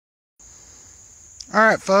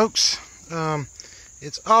Alright folks,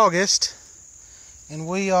 it's August and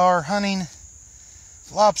we are hunting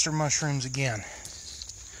lobster mushrooms again.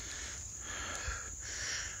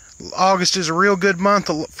 August is a real good month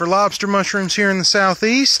for lobster mushrooms here in the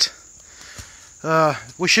southeast.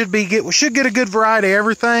 We should get a good variety of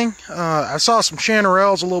everything. I saw some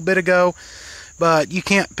chanterelles a little bit ago, but you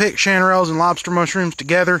can't pick chanterelles and lobster mushrooms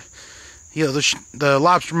together. You know, the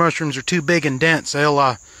lobster mushrooms are too big and dense.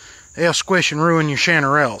 They'll squish and ruin your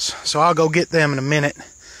chanterelles. So I'll go get them in a minute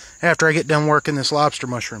after I get done working this lobster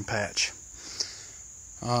mushroom patch.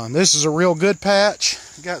 This is a real good patch.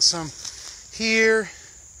 Got some here.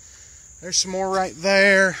 There's some more right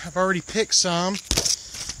there. I've already picked some.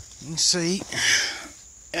 You can see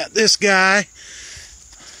at this guy.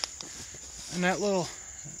 And that little,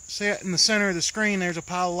 see it in the center of the screen, there's a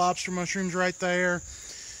pile of lobster mushrooms right there.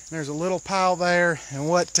 There's a little pile there. And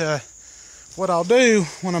what I'll do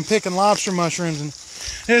when I'm picking lobster mushrooms, and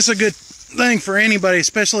it's a good thing for anybody,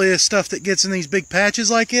 especially this stuff that gets in these big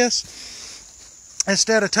patches like this,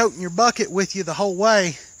 instead of toting your bucket with you the whole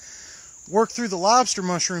way, work through the lobster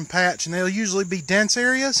mushroom patch, and they'll usually be dense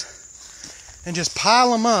areas, and just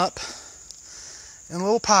pile them up in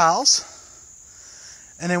little piles.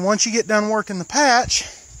 And then once you get done working the patch,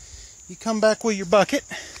 you come back with your bucket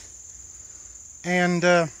and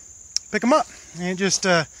pick them up. And it just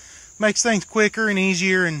makes things quicker and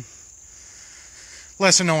easier and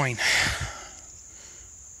less annoying.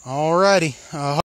 Alrighty.